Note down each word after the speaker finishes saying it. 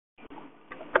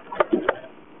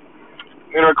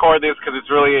I'm going to record this because it's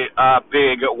really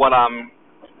big what I'm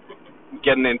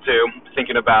getting into,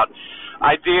 thinking about.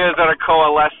 Ideas that are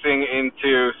coalescing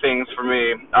into things for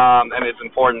me, and it's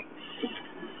important.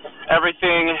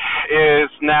 Everything is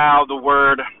now the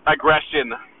word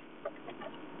aggression.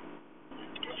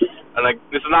 And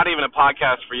this is not even a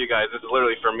podcast for you guys. This is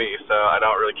literally for me, so I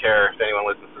don't really care if anyone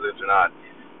listens to this or not.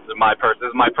 This is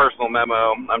my personal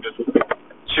memo. I'm just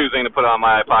choosing to put on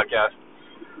my podcast.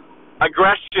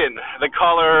 Aggression, the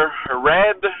color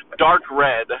red, dark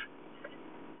red,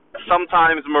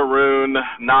 sometimes maroon,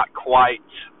 not quite,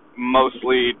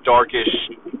 mostly darkish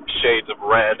shades of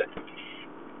red.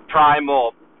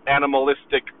 Primal,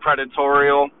 animalistic,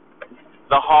 predatorial,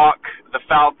 the hawk, the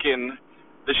falcon,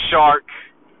 the shark,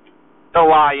 the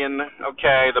lion,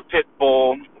 the pit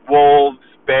bull, wolves,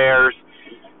 bears,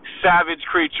 savage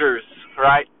creatures,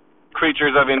 right?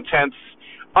 Creatures of intense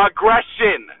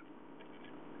aggression.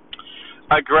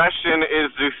 Aggression is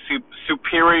the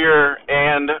superior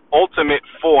and ultimate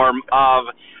form of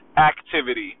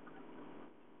activity.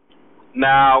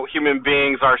 Now, human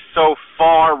beings are so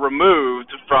far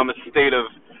removed from a state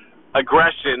of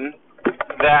aggression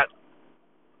that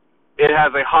it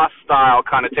has a hostile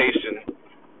connotation.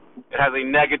 It has a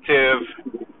negative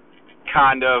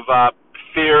kind of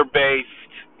fear-based,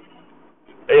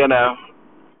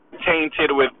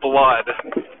 tainted with blood.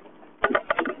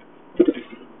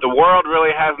 The world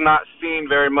really has not seen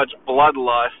very much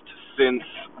bloodlust since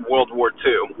World War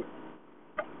II.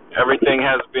 Everything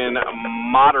has been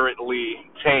moderately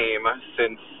tame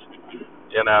since,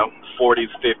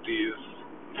 40s, 50s.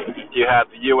 You had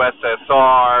the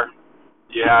USSR.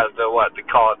 You had the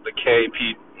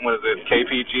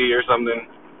KPG or something,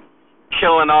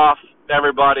 killing off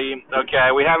everybody.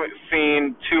 Okay, we haven't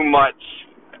seen too much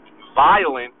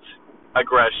violent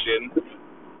aggression.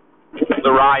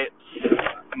 The riots,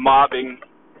 mobbing.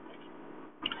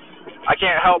 I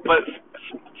can't help but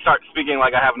start speaking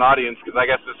like I have an audience, because I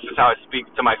guess this is just how I speak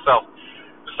to myself.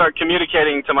 Start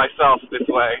communicating to myself this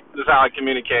way. This is how I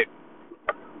communicate.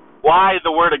 Why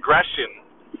the word aggression?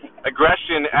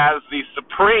 Aggression as the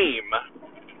supreme,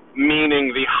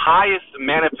 meaning the highest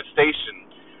manifestation,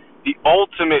 the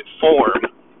ultimate form,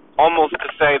 almost to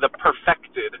say the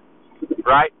perfected,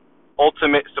 right?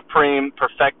 Ultimate, supreme,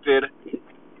 perfected,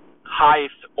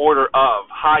 highest order of,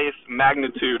 highest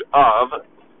magnitude of,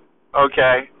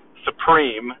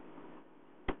 supreme,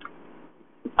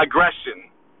 aggression.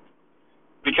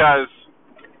 Because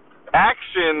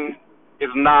action is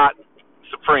not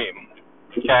supreme,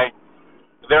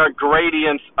 There are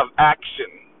gradients of action,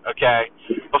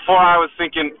 Before I was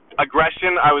thinking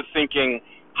aggression, I was thinking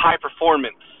high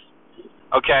performance,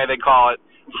 They call it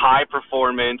high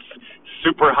performance,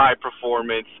 super high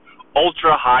performance,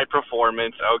 ultra high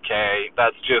performance,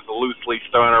 that's just loosely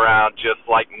thrown around just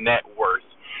like net worth.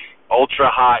 Ultra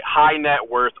high net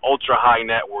worth, ultra high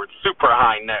net worth, super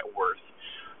high net worth,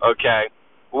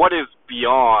 What is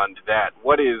beyond that?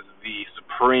 What is the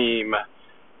supreme,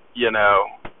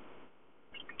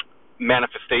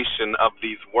 manifestation of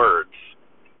these words?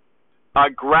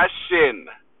 Aggression,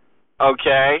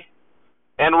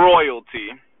 and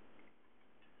royalty.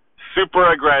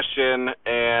 Super aggression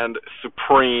and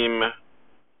supreme,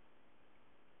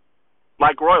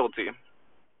 like royalty.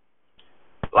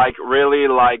 Really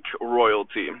like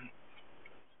royalty.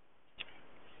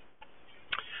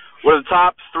 What are the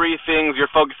top 3 things you're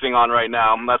focusing on right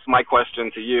now? That's my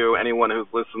question to you, anyone who's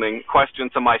listening. Question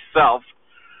to myself.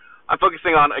 I'm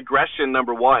focusing on aggression,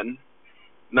 number 1.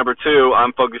 Number 2,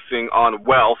 I'm focusing on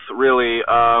wealth, really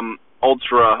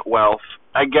ultra wealth.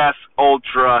 I guess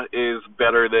ultra is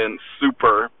better than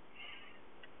super,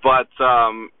 but,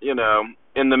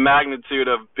 in the magnitude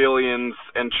of billions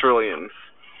and trillions,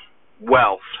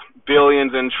 wealth.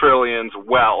 Billions and trillions,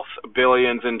 wealth.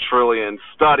 Billions and trillions.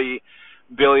 Study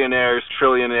billionaires,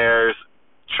 trillionaires,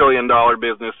 trillion-dollar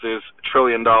businesses,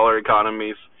 trillion-dollar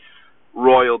economies,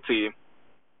 royalty.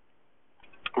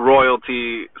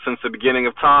 Royalty since the beginning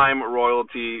of time,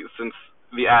 royalty since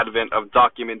the advent of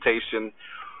documentation,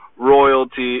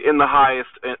 royalty in the highest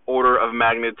order of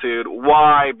magnitude.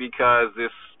 Why? Because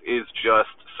this is just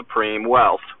supreme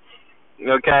wealth.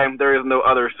 There is no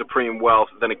other supreme wealth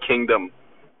than a kingdom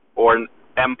or an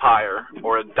empire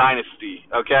or a dynasty,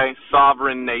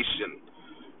 Sovereign nation.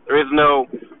 There is no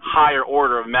higher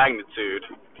order of magnitude.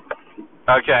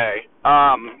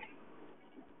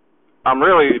 I'm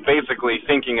really basically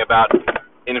thinking about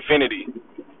infinity.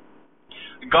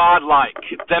 God-like,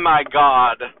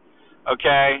 demigod,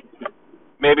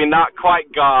 Maybe not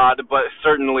quite God, but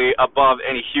certainly above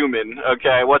any human,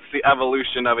 What's the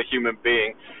evolution of a human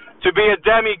being? To be a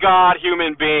demigod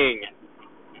human being.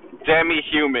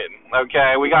 demi-human,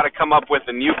 okay? We got to come up with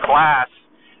a new class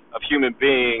of human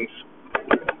beings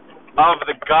of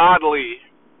the godly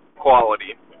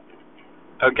quality,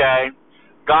 okay?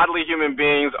 Godly human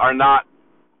beings are not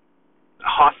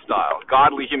hostile.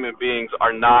 Godly human beings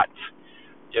are not,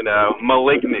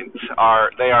 malignant.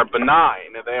 They are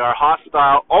benign. They are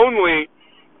hostile only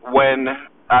when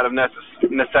out of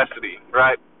necessity,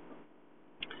 right?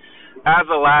 As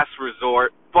a last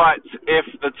resort, but if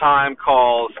the time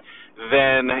calls,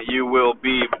 then you will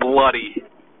be bloody,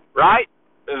 right?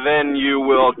 Then you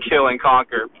will kill and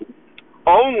conquer.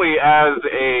 Only as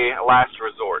a last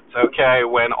resort, okay?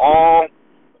 When all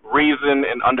reason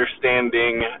and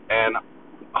understanding and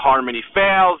harmony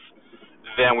fails,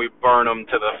 then we burn them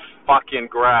to the fucking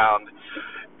ground.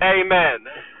 Amen.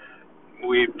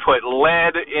 We put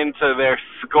lead into their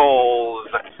skulls.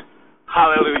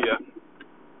 Hallelujah.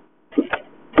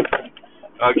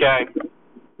 Okay.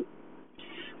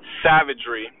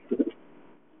 Savagery.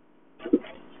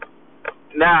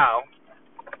 Now,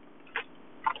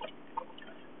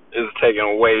 this is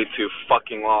taking way too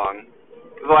fucking long.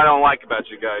 This is what I don't like about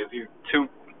you guys. You're too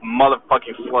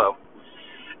motherfucking slow.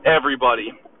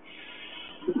 Everybody.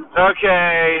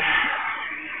 Okay.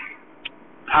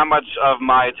 How much of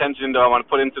my attention do I want to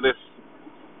put into this?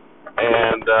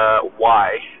 And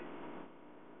why?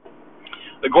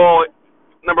 The goal,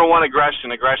 number one,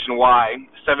 aggression. Aggression, why?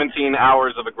 17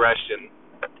 hours of aggression.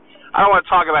 I don't want to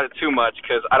talk about it too much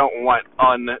because I don't want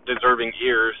undeserving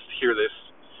ears to hear this.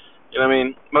 You know what I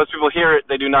mean? Most people hear it,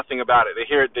 they do nothing about it. They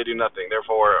hear it, they do nothing.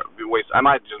 Therefore, I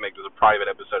might just make this a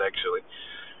private episode, actually.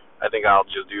 I think I'll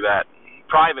just do that.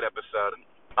 Private episode.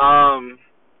 I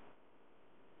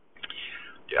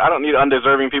don't need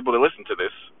undeserving people to listen to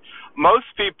this. Most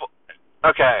people...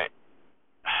 Okay.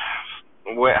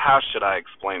 How should I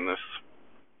explain this?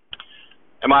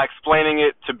 Am I explaining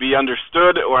it to be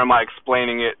understood, or am I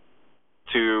explaining it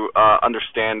to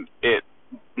understand it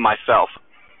myself?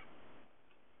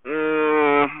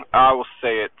 I will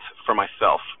say it for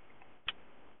myself.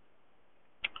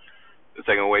 It's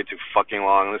taking way too fucking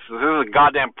long. This is a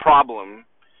goddamn problem.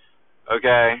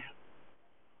 Okay?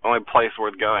 Only place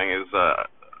worth going is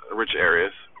rich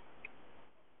areas.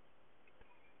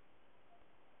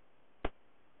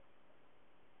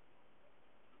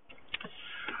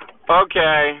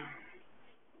 Okay.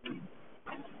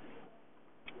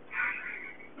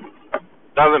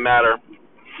 Doesn't matter.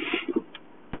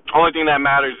 Only thing that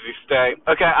matters is you stay.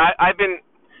 Okay, I've been...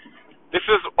 This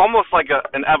is almost like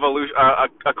an evolution,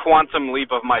 a quantum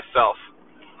leap of myself.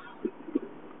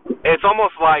 It's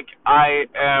almost like I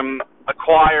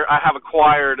have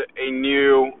acquired a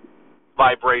new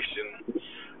vibration.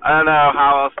 I don't know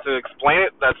how else to explain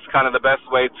it. That's kind of the best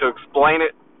way to explain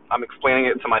it. I'm explaining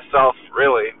it to myself,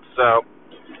 really. So,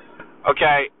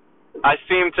 okay, I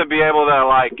seem to be able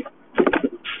to,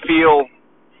 feel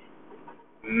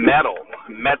metal,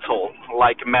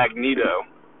 like Magneto,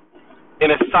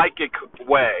 in a psychic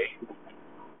way.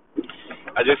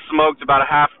 I just smoked about a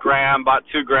half gram, about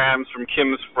 2 grams from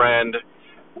Kim's friend.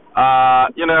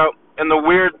 And the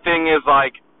weird thing is,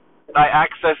 I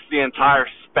access the entire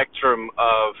spectrum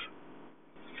of,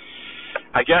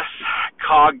 I guess,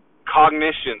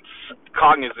 cognizance.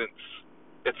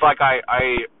 It's like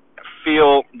I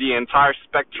feel the entire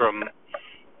spectrum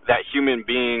that human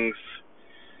beings,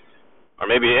 or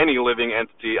maybe any living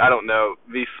entity, I don't know,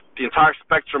 the entire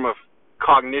spectrum of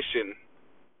cognition.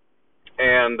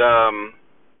 And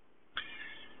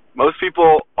most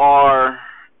people are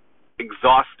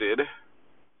exhausted.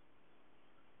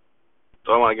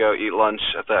 So I want to go eat lunch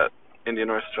at that Indian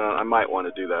restaurant. I might want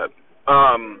to do that.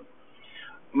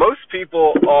 Most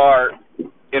people are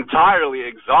entirely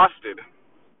exhausted.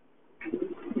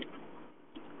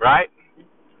 Right?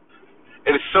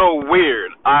 It is so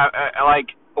weird.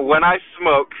 When I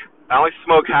smoke, I only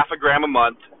smoke half a gram a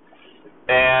month,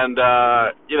 and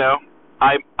I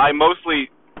mostly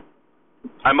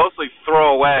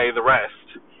throw away the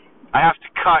rest. I have to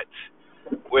cut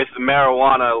with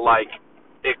marijuana,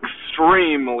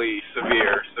 extremely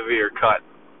severe cut.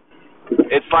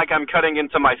 It's like I'm cutting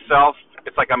into myself.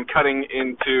 It's like I'm cutting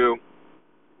into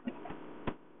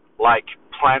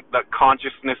the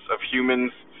consciousness of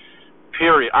humans.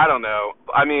 Period. I don't know.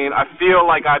 I mean, I feel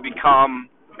like I become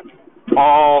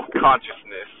all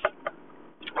consciousness.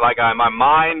 My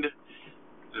mind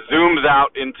zooms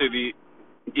out into the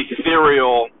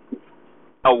ethereal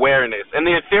awareness. And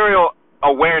the ethereal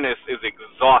awareness is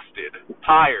exhausted,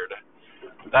 tired.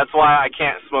 That's why I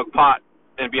can't smoke pot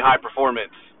and be high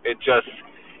performance.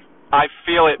 I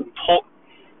feel it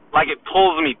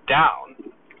pulls me down.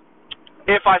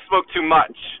 If I smoke too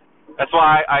much. That's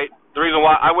why The reason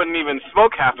why I wouldn't even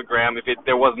smoke half a gram if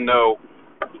there was no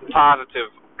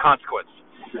positive consequence.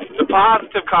 The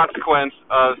positive consequence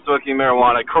of smoking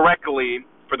marijuana correctly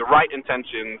for the right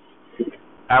intentions,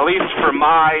 at least for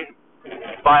my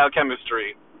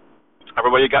biochemistry,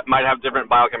 everybody might have different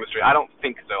biochemistry. I don't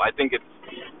think so. I think it's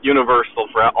universal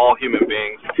for all human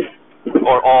beings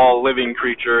or all living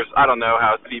creatures. I don't know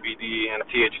how CBD and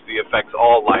THC affects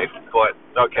all life, but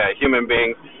okay, human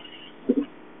beings.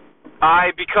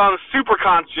 I become super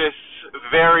conscious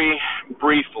very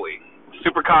briefly.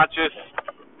 Super conscious,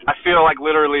 I feel like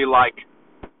literally like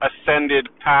ascended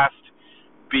past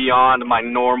beyond my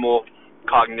normal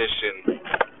cognition.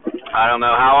 I don't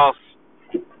know how else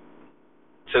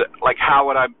how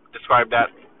would I describe that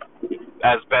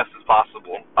as best as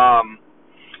possible.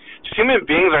 Just human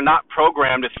beings are not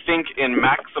programmed to think in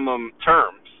maximum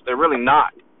terms. They're really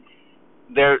not.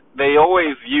 They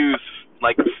always use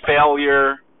like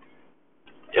failure,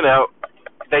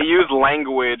 they use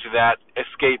language that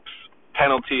escapes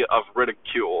penalty of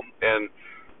ridicule and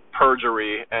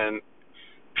perjury and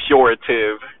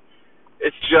purative.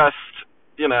 It's just,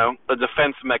 a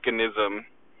defense mechanism.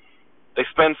 They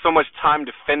spend so much time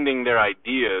defending their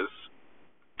ideas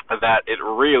that it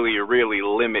really, really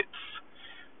limits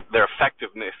their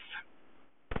effectiveness.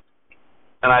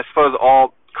 And I suppose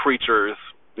all creatures,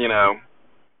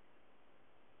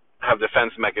 have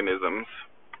defense mechanisms.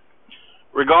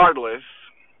 Regardless,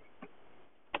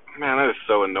 man, that is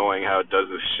so annoying how it does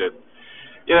this shit.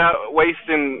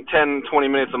 Wasting 10, 20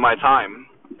 minutes of my time.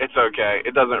 It's okay.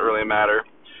 It doesn't really matter.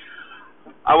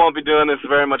 I won't be doing this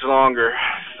very much longer,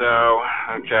 so,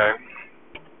 okay.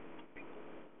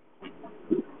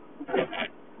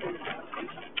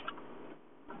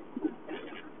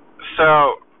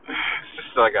 So, it's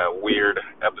just like a weird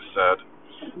episode.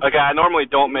 Okay, I normally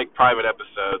don't make private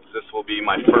episodes. This will be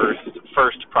my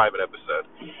first private episode.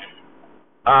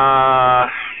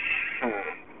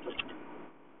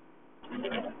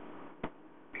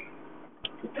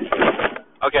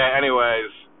 Okay,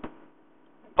 anyways.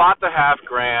 Bought 2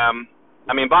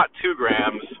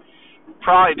 grams.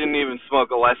 Probably didn't even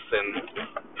smoke less than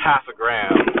half a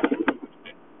gram.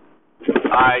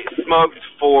 I smoked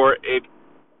for a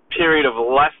period of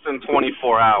less than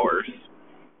 24 hours.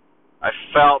 I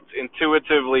felt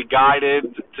intuitively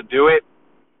guided to do it.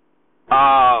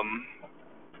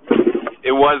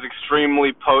 It was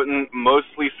extremely potent,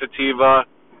 mostly sativa,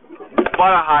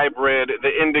 but a hybrid. The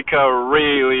indica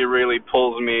really, really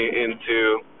pulls me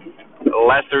into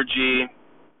lethargy.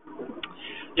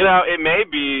 It may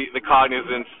be the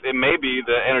cognizance, it may be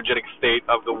the energetic state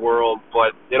of the world,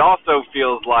 but it also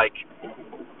feels like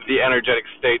the energetic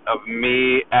state of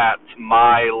me at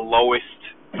my lowest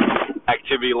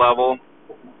activity level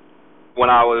when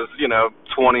I was,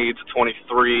 20 to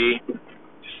 23,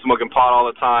 smoking pot all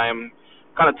the time.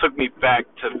 Kind of took me back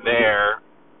to there,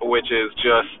 which is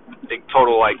just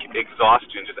total,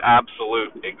 exhaustion, just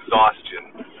absolute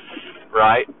exhaustion,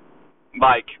 right?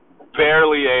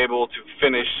 Barely able to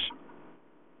finish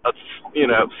a,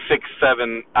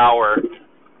 6-7 hour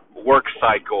work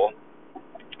cycle,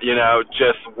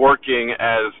 just working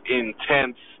as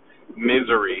intense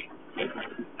misery.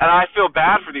 And I feel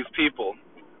bad for these people.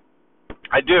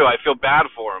 I do. I feel bad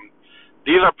for them.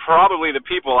 These are probably the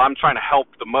people I'm trying to help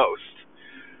the most.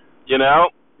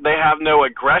 They have no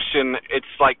aggression. It's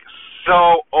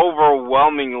so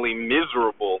overwhelmingly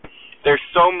miserable. There's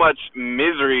so much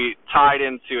misery tied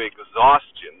into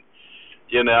exhaustion.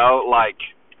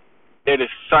 It is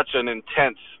such an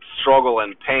intense struggle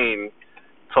and pain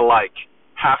to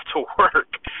have to work.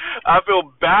 I feel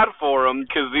bad for them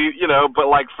because but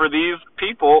for these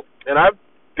people, and I've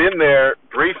been there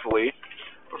briefly.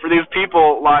 For these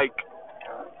people,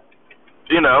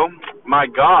 my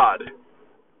God,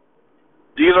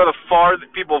 these are the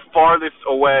people farthest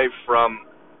away from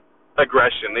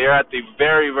aggression. They are at the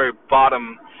very, very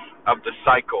bottom of the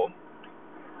cycle.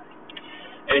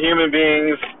 And human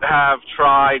beings have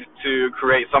tried to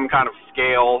create some kind of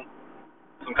scale,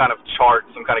 some kind of chart,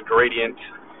 some kind of gradient,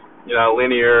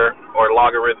 linear or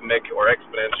logarithmic or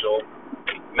exponential,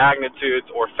 magnitudes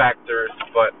or factors,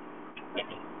 but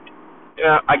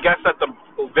I guess at the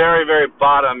very, very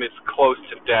bottom it's close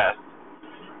to death.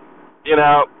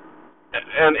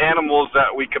 And animals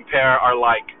that we compare are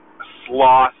like a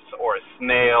sloth or a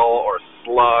snail or a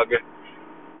slug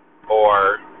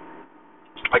or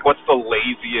what's the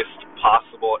laziest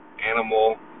possible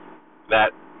animal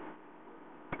that,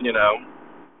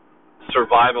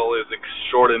 survival is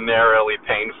extraordinarily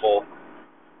painful,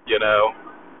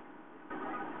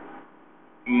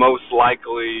 most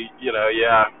likely,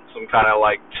 some kind of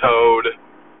toad,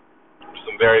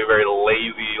 some very, very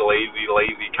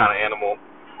lazy kind of animal,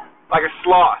 like a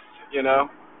sloth,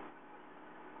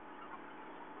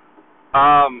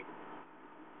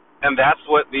 And that's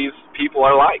what these people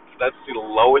are like. That's the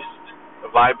lowest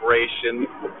vibration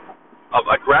of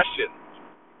aggression,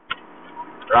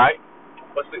 right?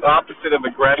 What's the opposite of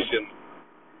aggression?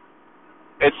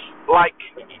 It's like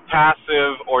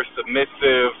passive or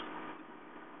submissive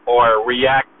or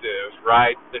reactive,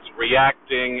 right? It's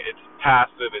reacting, it's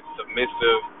passive, it's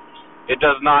submissive. It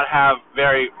does not have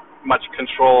very much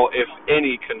control, if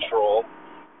any control.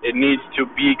 It needs to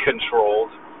be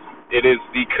controlled. It is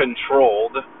the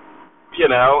controlled.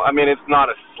 It's not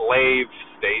a slave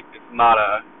state. It's not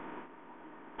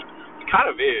it kind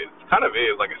of is. It kind of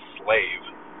is like a slave.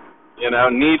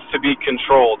 Needs to be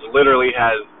controlled. Literally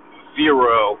has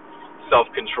zero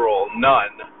self-control.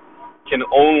 None. Can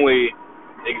only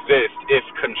exist if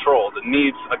controlled. It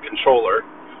needs a controller,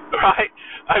 right?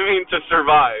 To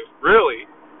survive. Really.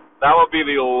 That would be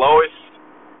the lowest,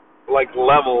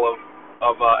 level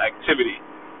of activity.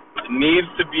 It needs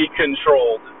to be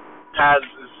controlled. Has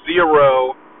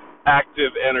zero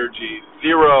active energy,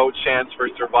 zero chance for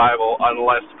survival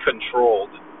unless controlled.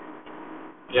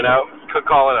 Could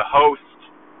call it a host.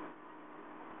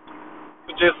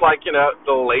 Just like,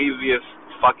 the laziest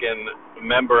fucking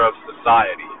member of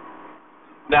society.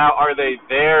 Now, are they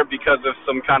there because of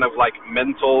some kind of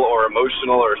mental or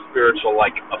emotional or spiritual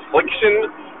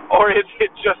affliction, or is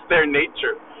it just their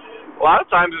nature? A lot of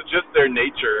times it's just their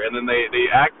nature, and then they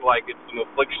act like it's an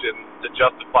affliction to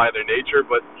justify their nature,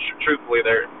 but truthfully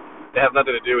they have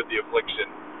nothing to do with the affliction.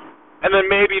 And then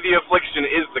maybe the affliction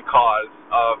is the cause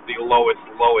of the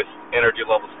lowest energy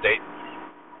level state.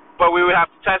 But we would have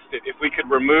to test it. If we could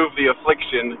remove the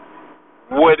affliction,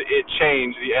 would it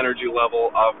change the energy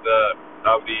level of the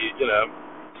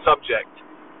subject?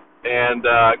 And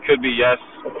could be yes.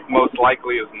 Most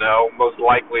likely is no. Most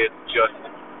likely it's just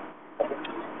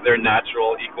their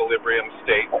natural equilibrium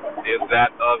state is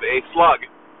that of a slug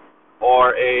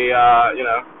or a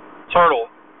turtle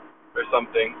or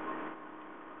something.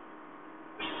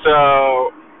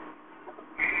 So,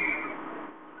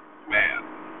 man,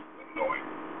 annoying.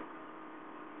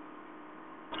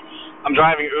 I'm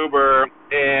driving Uber,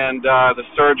 and the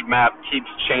surge map keeps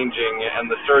changing, and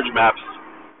the surge maps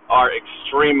are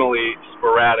extremely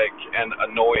sporadic and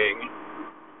annoying.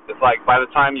 It's like by the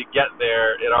time you get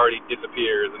there, it already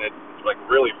disappears, and it's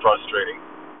really frustrating.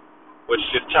 Which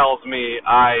just tells me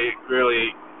I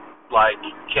really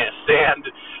can't stand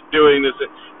doing this.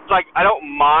 It's I don't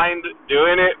mind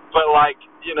doing it, but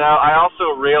I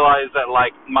also realize that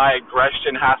my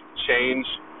aggression has to change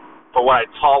for what I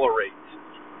tolerate.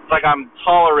 It's I'm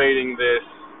tolerating this,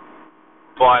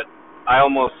 but I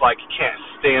almost can't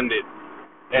stand it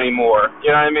anymore.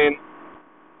 You know what I mean?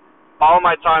 All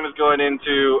my time is going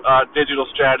into digital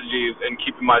strategies and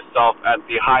keeping myself at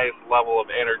the highest level of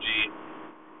energy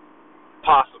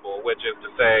possible, which is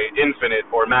to say infinite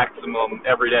or maximum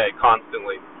every day,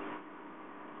 constantly.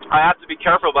 I have to be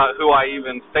careful about who I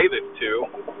even say this to.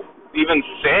 Even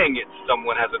saying it to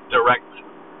someone has a direct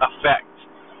effect.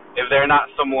 If they're not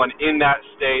someone in that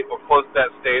state or close to that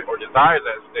state or desires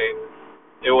that state,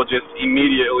 it will just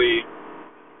immediately,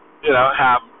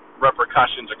 have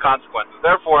repercussions or consequences.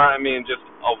 Therefore, just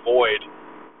avoid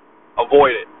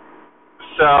it.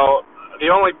 So the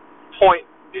only point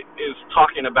is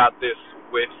talking about this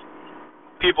with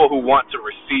people who want to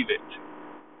receive it.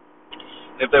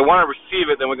 If they want to receive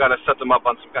it, then we got to set them up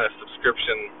on some kind of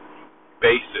subscription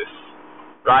basis,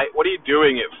 right? What are you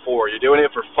doing it for? You're doing it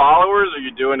for followers, or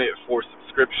you're doing it for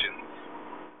subscriptions,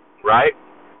 right?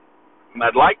 And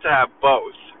I'd like to have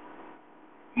both.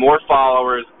 More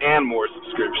followers and more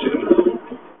subscriptions.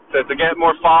 So to get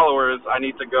more followers, I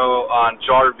need to go on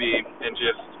Jarvee and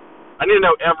I need to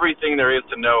know everything there is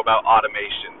to know about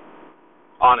automation.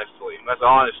 Honestly, that's the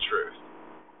honest truth.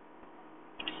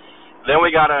 Then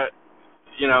we gotta,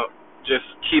 just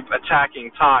keep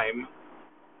attacking time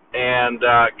and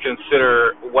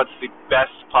consider what's the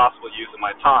best possible use of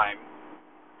my time.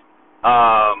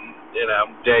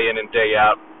 Day in and day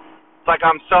out. It's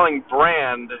I'm selling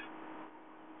brand.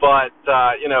 But,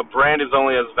 brand is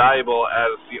only as valuable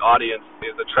as the audience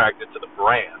is attracted to the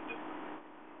brand.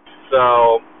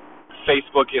 So,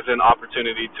 Facebook is an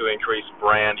opportunity to increase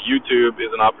brand. YouTube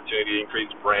is an opportunity to increase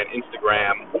brand.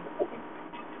 Instagram.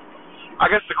 I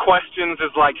guess the questions is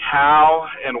how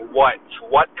and what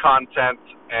content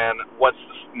and what's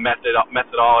the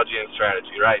methodology and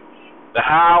strategy, right? The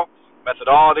how,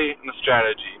 methodology, and the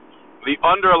strategy. The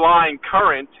underlying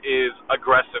current is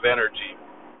aggressive energy,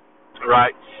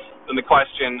 right? Then the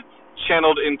question,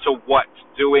 channeled into what,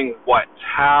 doing what,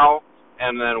 how,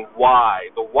 and then why.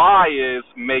 The why is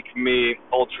make me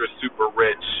ultra super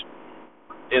rich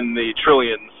in the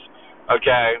trillions,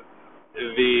 okay?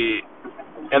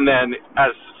 And then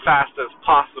as fast as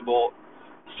possible,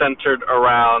 centered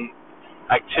around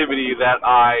activity that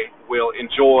I will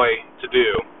enjoy to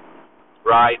do,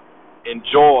 right?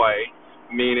 Enjoy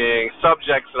meaning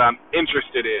subjects that I'm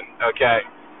interested in, okay?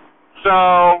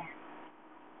 So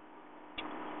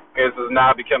this is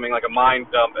now becoming like a mind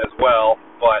dump as well,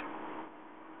 but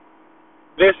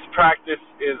this practice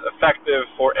is effective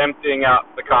for emptying out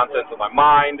the contents of my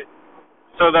mind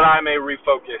so that I may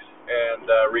refocus and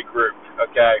regroup,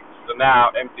 okay? So now,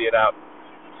 empty it out.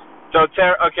 So,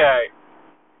 okay,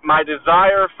 my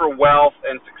desire for wealth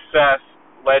and success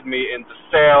led me into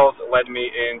sales, led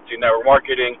me into network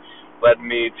marketing, led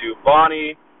me to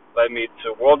Bonnie, led me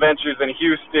to World Ventures in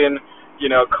Houston,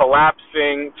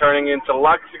 collapsing, turning into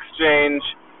Lux Exchange,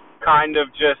 kind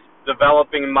of just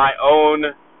developing my own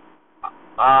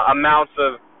amounts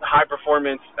of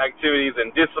high-performance activities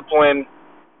and discipline.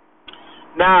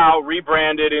 Now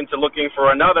rebranded into looking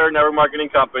for another network marketing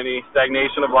company,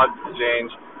 stagnation of Lux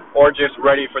Exchange, or just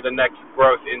ready for the next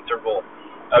growth interval.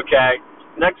 Okay?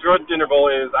 Next growth interval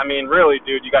is, really,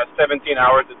 dude, you got 17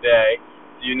 hours a day.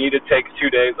 Do you need to take 2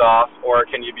 days off, or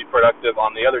can you be productive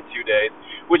on the other 2 days?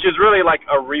 Which is really like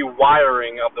a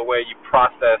rewiring of the way you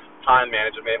process time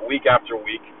management week after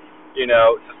week.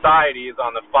 Society is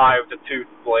on the 5 to 2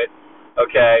 split,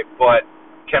 okay, but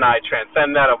can I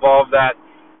transcend that, evolve that?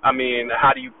 How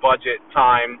do you budget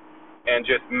time and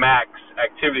just max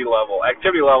activity level?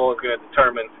 Activity level is going to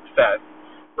determine success,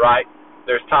 right?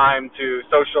 There's time to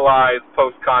socialize,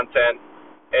 post content,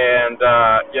 and,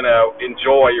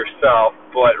 enjoy yourself,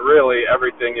 but really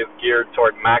everything is geared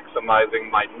toward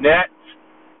maximizing my net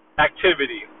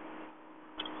activity.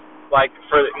 Like,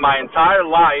 for my entire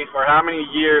life, or how many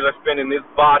years I spend in this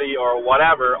body or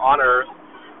whatever on Earth,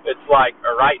 it's like,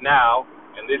 or right now,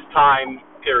 in this time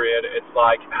period, it's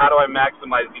like, how do I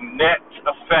maximize the net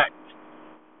effect,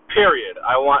 period?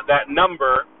 I want that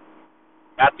number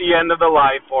at the end of the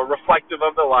life, or reflective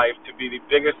of the life, to be the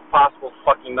biggest possible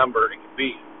fucking number it could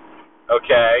be,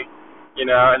 okay?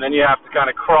 And then you have to kind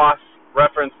of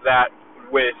cross-reference that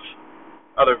with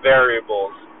other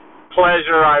variables.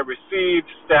 Pleasure I received,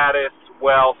 status,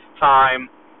 wealth, time,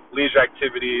 leisure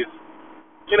activities.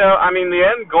 The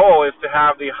end goal is to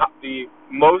have the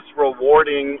most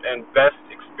rewarding and best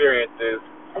experiences,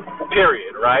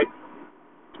 period, right?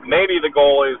 Maybe the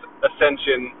goal is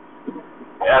ascension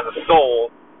as a soul.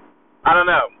 I don't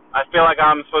know. I feel like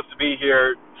I'm supposed to be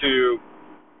here to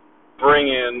bring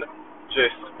in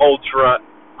just ultra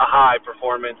high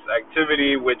performance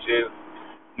activity, which is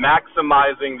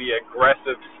maximizing the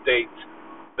aggressive state,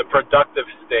 the productive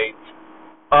state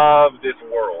of this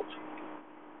world.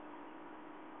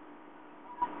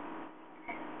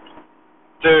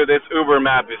 Dude, this Uber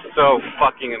map is so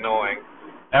fucking annoying.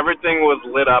 Everything was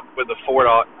lit up with the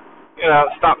 $4.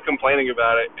 Stop complaining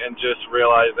about it and just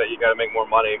realize that you got to make more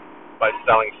money by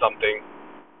selling something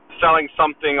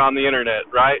on the internet,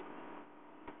 right?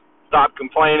 Stop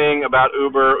complaining about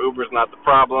Uber. Uber's not the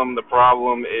problem. The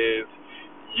problem is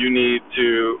you need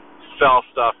to sell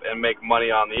stuff and make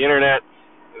money on the internet,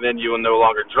 and then you will no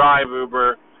longer drive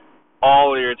Uber.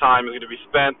 All of your time is going to be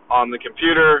spent on the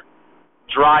computer,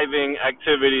 driving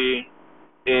activity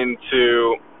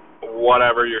into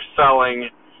whatever you're selling,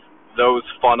 those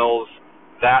funnels,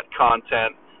 that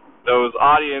content, those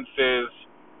audiences.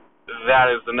 That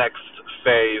is the next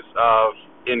phase of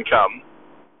income.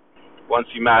 Once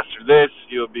you master this,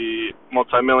 you'll be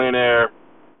multimillionaire,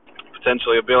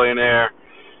 potentially a billionaire.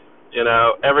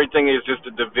 Everything is just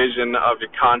a division of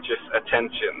your conscious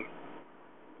attention.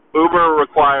 Uber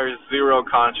requires zero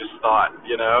conscious thought,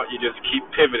 you just keep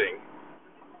pivoting.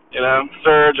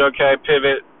 Surge, okay,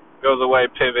 pivot, goes away,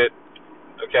 pivot,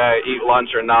 okay, eat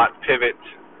lunch or not, pivot.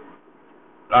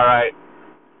 All right.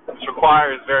 This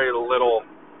requires very little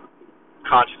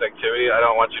conscious activity. I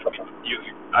don't want you to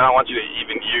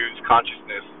even use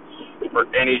consciousness for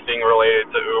anything related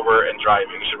to Uber and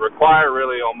driving. It should require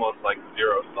really almost like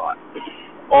zero thought.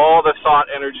 All the thought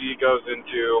energy goes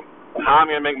into how I'm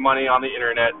going to make money on the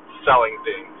internet selling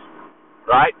things,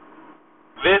 right?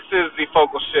 This is the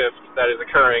focal shift that is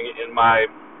occurring in my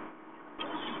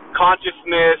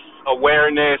consciousness,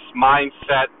 awareness,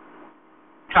 mindset,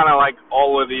 kind of like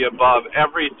all of the above.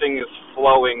 Everything is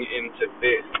flowing into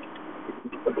this.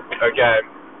 Okay,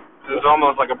 this is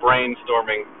almost like a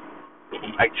brainstorming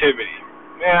activity.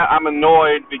 Yeah, I'm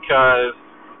annoyed because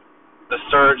the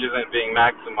surge isn't being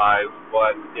maximized,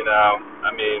 but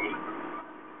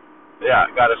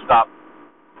gotta stop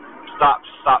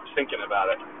thinking about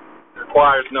it.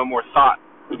 requires no more thought.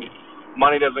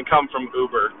 Money doesn't come from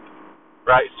Uber,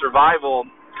 right? Survival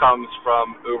comes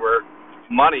from Uber.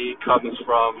 Money comes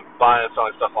from buying and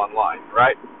selling stuff online,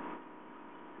 right?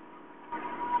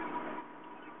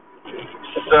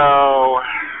 So,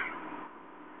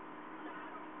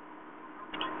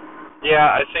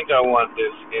 yeah, I think I want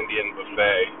this Indian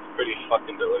buffet. It's pretty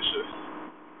fucking delicious.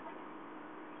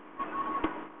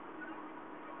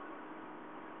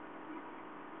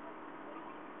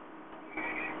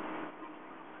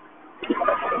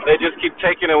 They just keep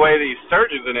taking away these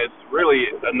surges, and it really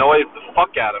annoys the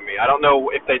fuck out of me. I don't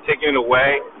know if they're taking it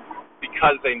away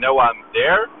because they know I'm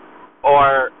there,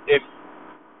 or if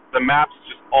the map's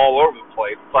just all over the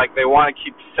place. It's like they want to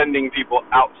keep sending people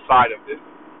outside of this.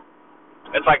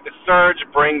 It's like the surge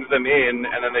brings them in,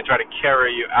 and then they try to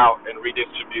carry you out and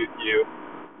redistribute you,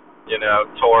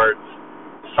 towards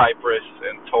Cyprus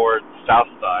and towards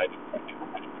Southside.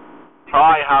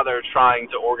 Probably how they're trying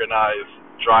to organize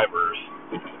drivers.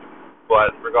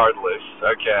 But regardless,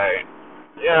 okay.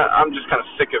 Yeah, I'm just kind of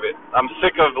sick of it. I'm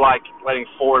sick of, letting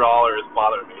 $4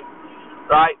 bother me.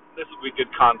 Right? This will be good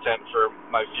content for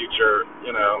my future,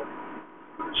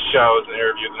 shows and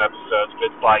interviews and episodes.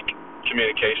 But it's like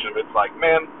communication. But it's like,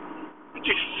 man, aren't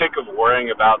you sick of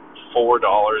worrying about $4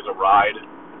 a ride?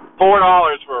 $4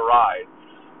 for a ride.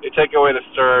 They take away the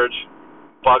surge,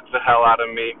 bugs the hell out of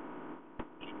me.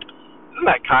 Isn't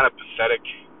that kind of pathetic?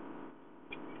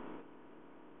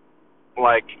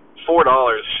 Like, $4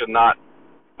 should not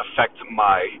affect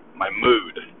my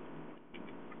mood.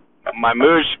 My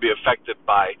mood should be affected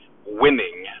by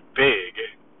winning big.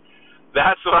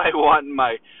 That's what I want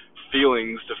my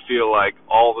feelings to feel like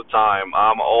all the time.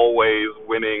 I'm always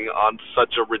winning on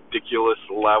such a ridiculous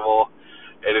level.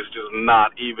 It is just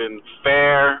not even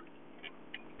fair.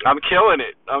 I'm killing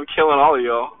it. I'm killing all of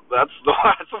y'all. That's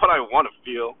what I want to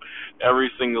feel every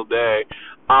single day.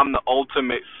 I'm the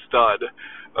ultimate stud.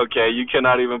 Okay, you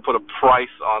cannot even put a price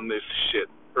on this shit,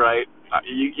 right?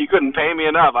 You couldn't pay me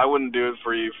enough. I wouldn't do it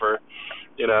for you for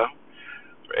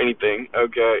anything.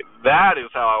 Okay, that is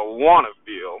how I want to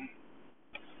feel.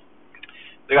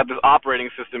 They got this operating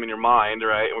system in your mind,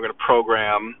 right? And we're gonna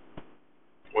program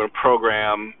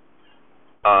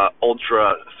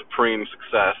ultra supreme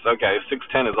success. Okay,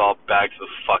 610 is all bags the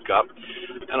fuck up,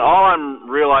 and all I'm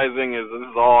realizing is this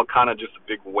is all kind of just a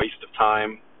big waste of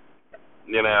time.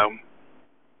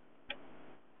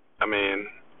 I mean,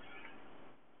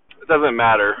 it doesn't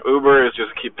matter. Uber is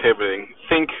just keep pivoting.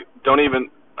 I don't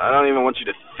even want you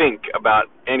to think about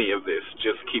any of this.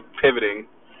 Just keep pivoting.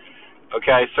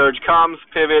 Okay, surge comes,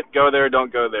 pivot, go there,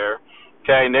 don't go there.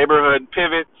 Okay, neighborhood,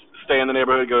 pivot, stay in the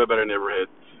neighborhood, go to a better neighborhood.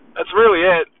 That's really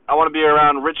it. I want to be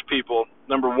around rich people.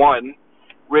 Number one,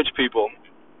 rich people.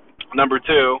 Number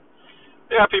two,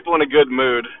 people in a good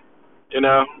mood.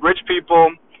 Rich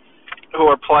people who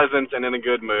are pleasant and in a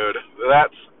good mood.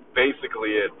 That's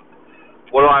basically it.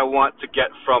 What do I want to get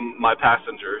from my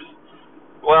passengers?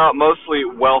 Well, mostly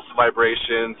wealth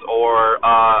vibrations or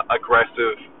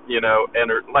aggressive,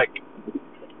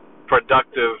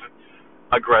 productive,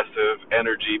 aggressive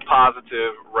energy,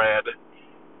 positive, red,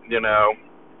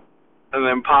 and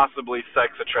then possibly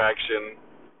sex attraction.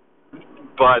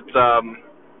 But,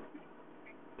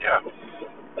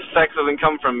 sex doesn't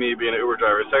come from me being an Uber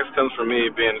driver. Sex comes from me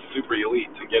being super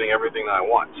elite and getting everything that I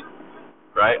want.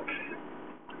 Right?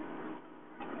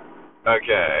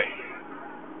 Okay.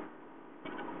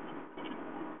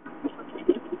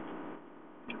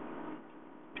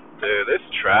 Dude, this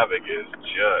traffic is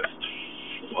just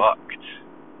fucked.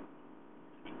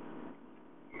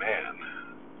 Man.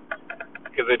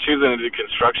 Because they're choosing to do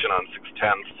construction on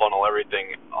 610, funnel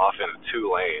everything off into 2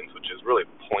 lanes, which is really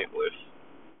pointless.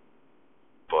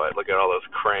 But look at all those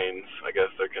cranes. I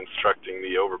guess they're constructing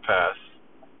the overpass.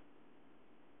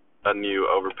 A new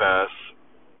overpass.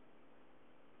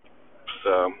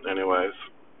 So, anyways.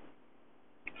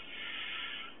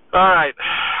 Alright.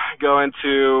 Go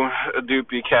into a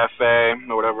Doopy Cafe,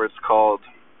 or whatever it's called.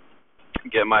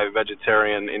 Get my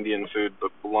vegetarian Indian food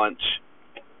lunch.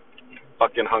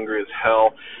 Fucking hungry as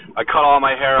hell. I cut all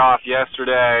my hair off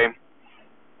yesterday.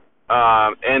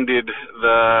 Ended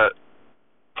the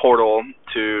portal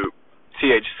to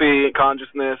THC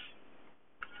consciousness.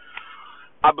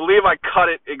 I believe I cut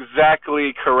it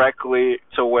exactly correctly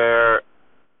to where,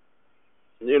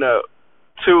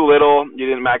 too little. You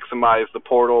didn't maximize the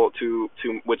portal too,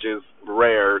 which is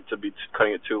rare to be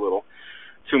cutting it too little.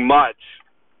 Too much.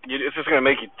 It's just going to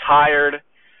make you tired,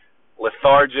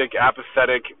 lethargic,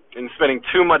 apathetic, and spending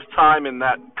too much time in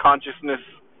that consciousness.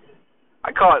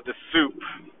 I call it the soup.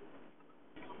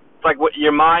 It's like what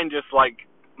your mind just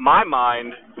my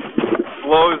mind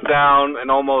slows down and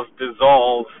almost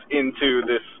dissolves into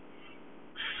this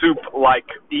soup-like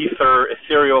ether,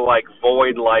 ethereal-like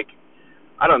void-like,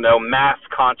 I don't know, mass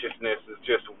consciousness is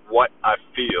just what I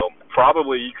feel.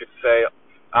 Probably you could say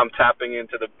I'm tapping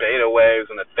into the beta waves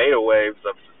and the theta waves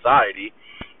of society,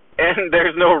 and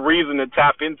there's no reason to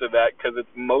tap into that because it's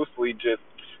mostly just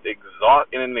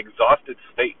in an exhausted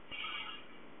state.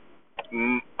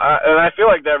 And I feel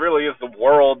like that really is the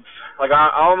world's, like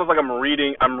I almost like I'm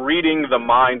reading the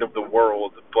mind of the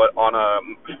world, but on a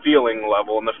feeling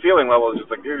level, and the feeling level is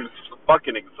just like, you're just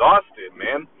fucking exhausted,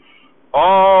 man.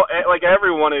 Like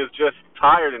everyone is just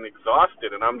tired and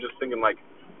exhausted, and I'm just thinking like,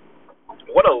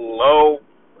 what a low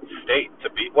state to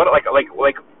be. What like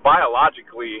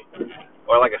biologically,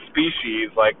 or like a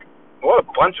species, like what a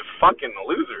bunch of fucking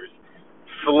losers.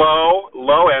 Slow,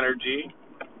 low energy.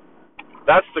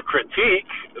 That's the critique.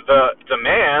 The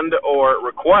demand or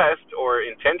request or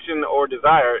intention or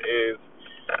desire is,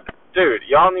 dude,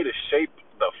 y'all need to shape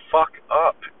the fuck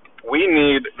up. We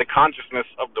need the consciousness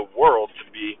of the world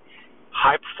to be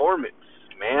high performance,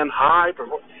 man. High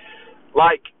performance.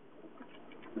 Like,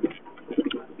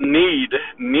 need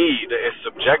is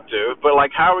subjective, but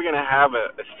like, how are we gonna have an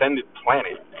ascended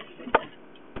planet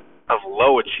of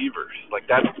low achievers? Like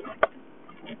that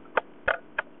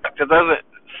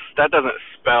doesn't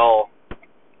spell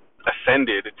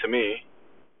ascended to me,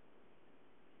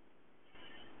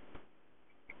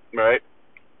 right?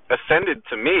 Ascended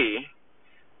to me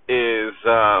is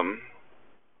I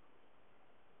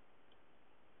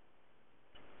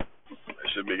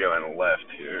should be going left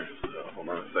here, so hold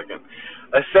on a second.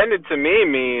 Ascended to me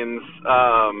means,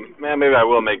 man, maybe I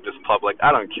will make this public.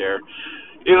 I don't care.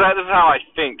 That is how I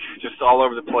think, just all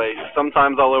over the place.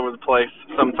 Sometimes all over the place,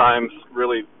 sometimes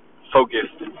really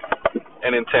focused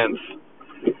and intense.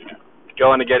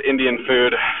 Going to get Indian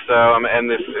food, so I'm going to end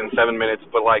this in 7 minutes,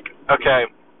 but like, okay.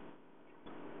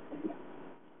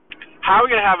 How are we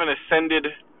going to have an ascended,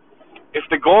 if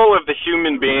the goal of the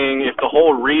human being, if the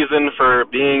whole reason for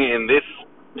being in this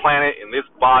planet, in this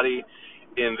body,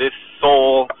 in this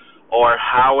soul, or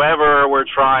however we're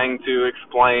trying to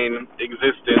explain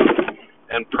existence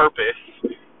and purpose,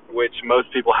 which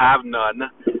most people have none,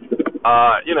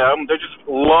 they're just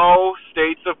low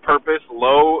states of purpose,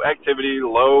 low activity,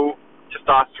 low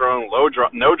testosterone,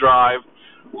 no drive,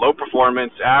 low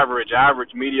performance, average,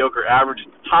 mediocre, average,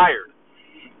 tired.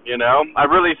 I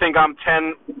really think I'm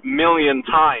 10 million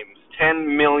times,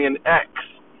 10 million X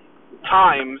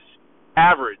times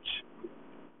average,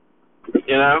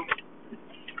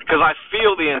 because I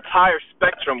feel the entire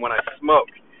spectrum when I smoke,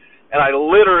 and I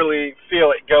literally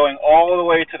feel it going all the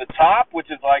way to the top, which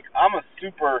is like I'm a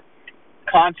super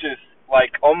conscious,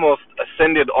 like almost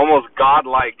ascended, almost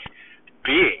godlike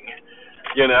being,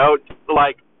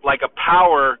 like a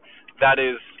power that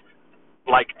is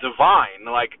like divine,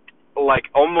 like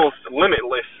almost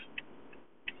limitless,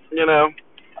 I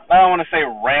don't want to say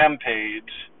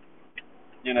rampage,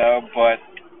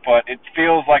 but it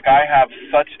feels like I have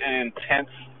such an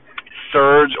intense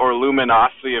surge or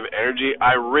luminosity of energy.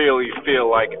 I really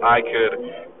feel like I could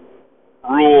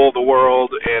rule the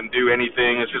world and do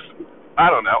anything. It's just, I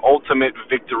don't know, ultimate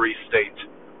victory state.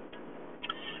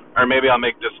 Or maybe I'll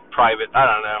make this private. I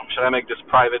don't know. Should I make this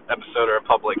private episode or a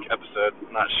public episode?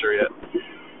 I'm not sure yet.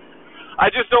 I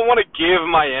just don't want to give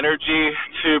my energy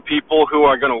to people who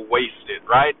are going to waste it,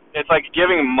 right? It's like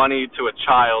giving money to a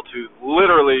child who's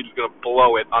literally just going to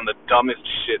blow it on the dumbest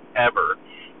shit ever.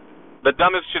 The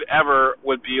dumbest shit ever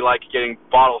would be like getting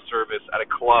bottle service at a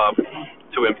club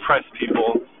to impress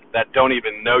people that don't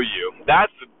even know you.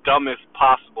 That's the dumbest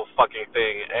possible fucking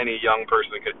thing any young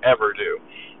person could ever do.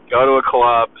 Go to a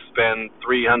club, spend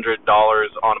 $300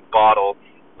 on a bottle,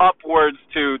 upwards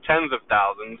to tens of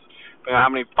thousands, depending on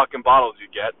how many fucking bottles you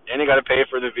get, and you got to pay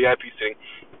for the VIP seating.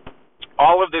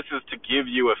 All of this is to give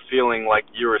you a feeling like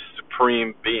you're a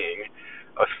supreme being,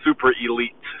 a super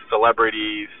elite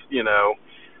celebrity,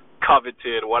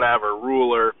 coveted, whatever,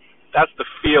 ruler. That's the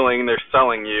feeling they're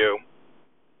selling you.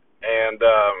 And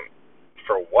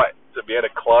for what? To be at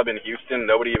a club in Houston,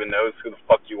 nobody even knows who the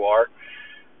fuck you are,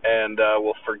 and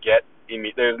will forget.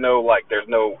 There's no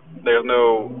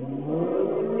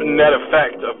net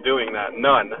effect of doing that.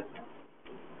 None.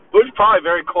 Which is probably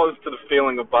very close to the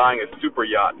feeling of buying a super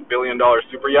yacht, $1 billion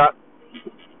super yacht.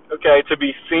 Okay, to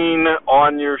be seen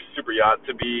on your super yacht,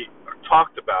 to be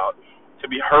talked about, to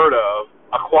be heard of,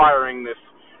 acquiring this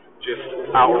just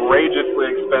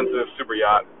outrageously expensive super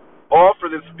yacht, all for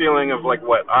this feeling of like,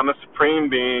 what, I'm a supreme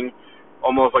being,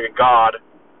 almost like a god,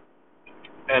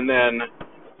 and then,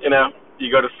 you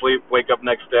go to sleep, wake up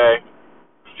next day,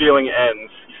 feeling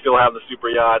ends, you still have the super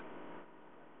yacht,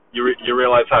 you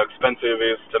realize how expensive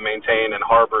it is to maintain and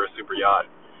harbor a super yacht.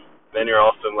 Then you're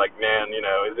also like, man,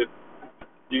 is it?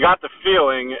 You got the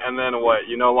feeling, and then what?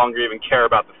 You no longer even care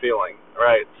about the feeling,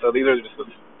 right? So these are just the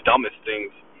dumbest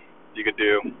things you could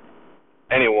do.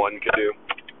 Anyone could do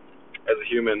as a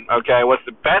human. Okay, what's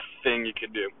the best thing you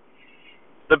could do?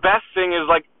 The best thing is,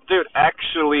 like, dude,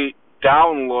 actually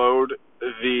download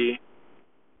the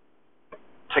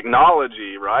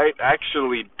technology, right?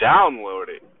 Actually download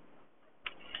it.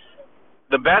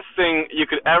 The best thing you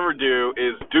could ever do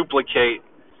is duplicate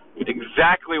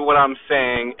exactly what I'm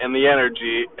saying and the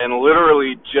energy and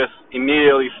literally just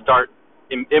immediately start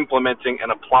implementing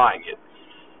and applying it.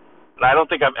 And I don't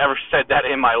think I've ever said that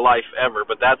in my life ever,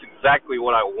 but that's exactly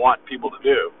what I want people to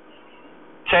do.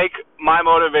 Take my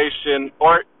motivation,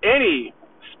 or any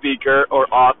speaker or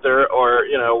author or,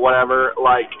 whatever,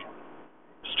 like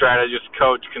strategist,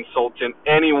 coach, consultant,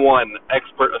 anyone,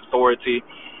 expert, authority.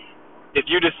 If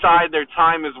you decide their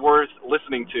time is worth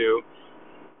listening to,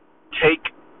 take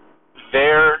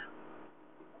their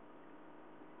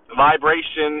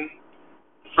vibration,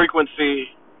 frequency,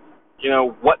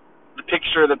 what the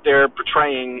picture that they're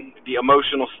portraying, the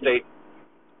emotional state.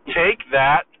 Take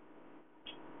that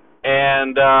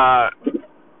and,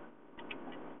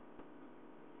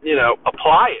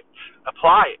 apply it.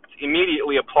 Apply it.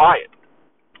 Immediately apply it.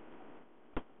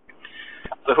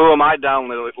 So who am I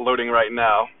downloading right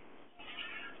now?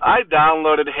 I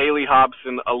downloaded Haley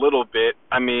Hobson a little bit.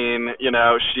 I mean,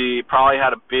 she probably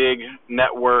had a big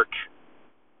network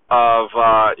of,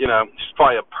 she's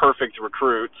probably a perfect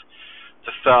recruit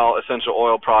to sell essential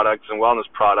oil products and wellness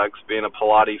products, being a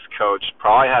Pilates coach.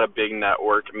 Probably had a big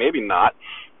network. Maybe not.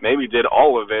 Maybe did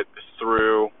all of it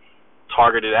through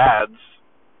targeted ads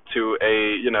to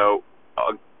a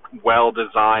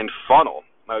well-designed funnel,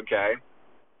 okay?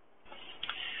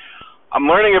 I'm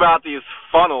learning about these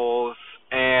funnels,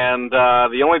 and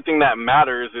the only thing that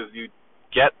matters is you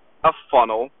get a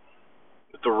funnel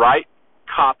with the right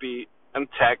copy and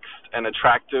text and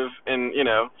attractive and,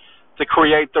 to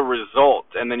create the result.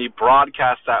 And then you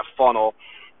broadcast that funnel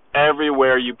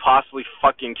everywhere you possibly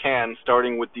fucking can,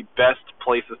 starting with the best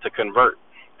places to convert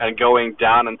and going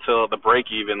down until the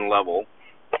break-even level.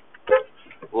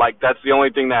 Like, that's the only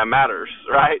thing that matters,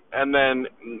 right? And then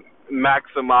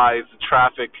maximize the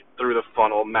traffic through the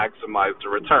funnel, maximize the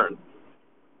return.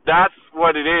 That's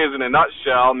what it is in a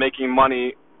nutshell, making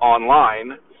money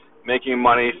online, making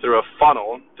money through a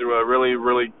funnel, through a really,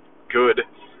 really good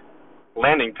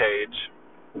landing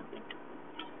page.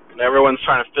 And everyone's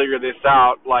trying to figure this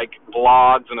out, like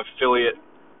blogs and affiliate,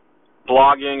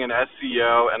 blogging and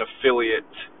SEO and affiliate.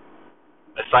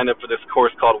 I signed up for this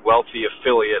course called Wealthy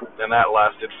Affiliate, and that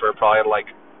lasted for probably like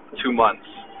 2 months.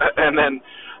 And then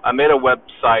I made a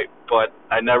website, but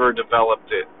I never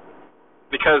developed it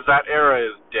because that era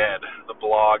is dead, the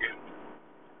blog.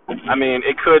 I mean,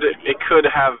 it could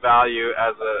have value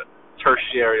as a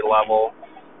tertiary level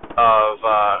of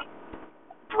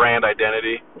brand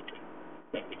identity,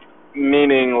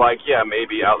 meaning like, yeah,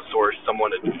 maybe outsource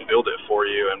someone to build it for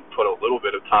you and put a little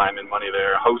bit of time and money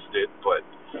there, host it, but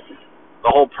the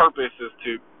whole purpose is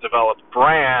to develop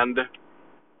brand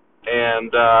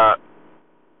and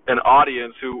an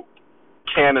audience who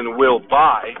can and will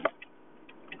buy.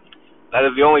 That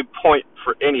is the only point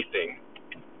for anything.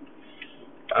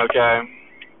 Okay,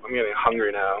 I'm getting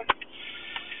hungry now.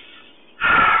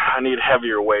 I need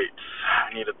heavier weights.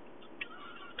 I need a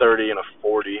 30 and a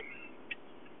 40.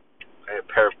 I need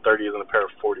a pair of 30s and a pair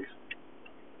of 40s.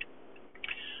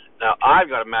 Now, I've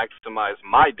got to maximize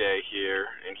my day here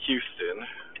in Houston.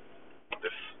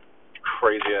 This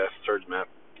crazy-ass surge map.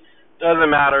 Doesn't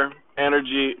matter.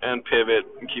 Energy and pivot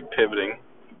and keep pivoting.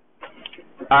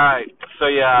 Alright, so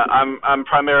yeah, I'm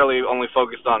primarily only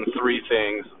focused on 3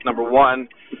 things. Number 1,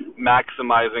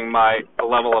 maximizing my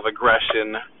level of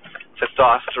aggression,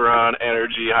 testosterone,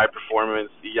 energy, high performance,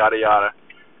 yada yada.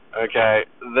 Okay,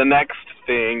 the next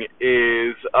thing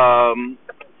is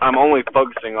I'm only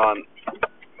focusing on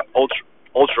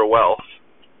ultra wealth,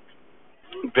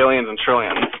 billions and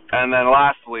trillions. And then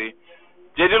lastly,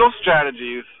 digital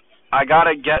strategies. I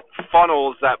gotta get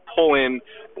funnels that pull in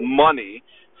money,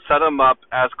 set them up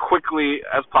as quickly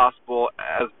as possible,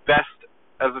 as best,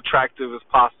 as attractive as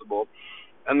possible,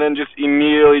 and then just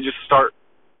immediately just start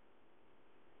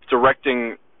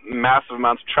directing massive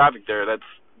amounts of traffic there. That's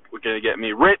going to get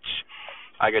me rich.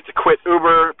 I get to quit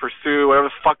Uber, pursue whatever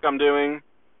the fuck I'm doing.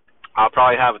 I'll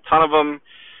probably have a ton of them.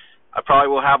 I probably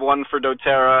will have one for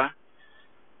doTERRA.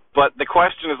 But the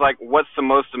question is, like, what's the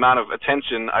most amount of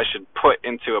attention I should put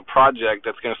into a project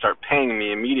that's going to start paying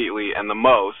me immediately and the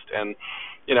most? And,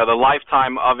 the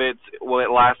lifetime of it, will it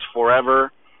last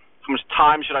forever? how much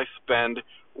time should I spend,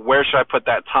 where should I put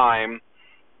that time.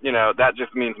 That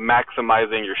just means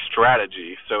maximizing your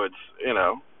strategy. So it's,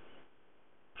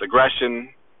 it's aggression,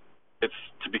 it's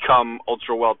to become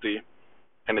ultra wealthy,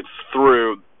 and it's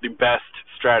through the best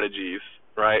strategies,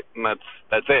 right? And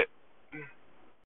that's it.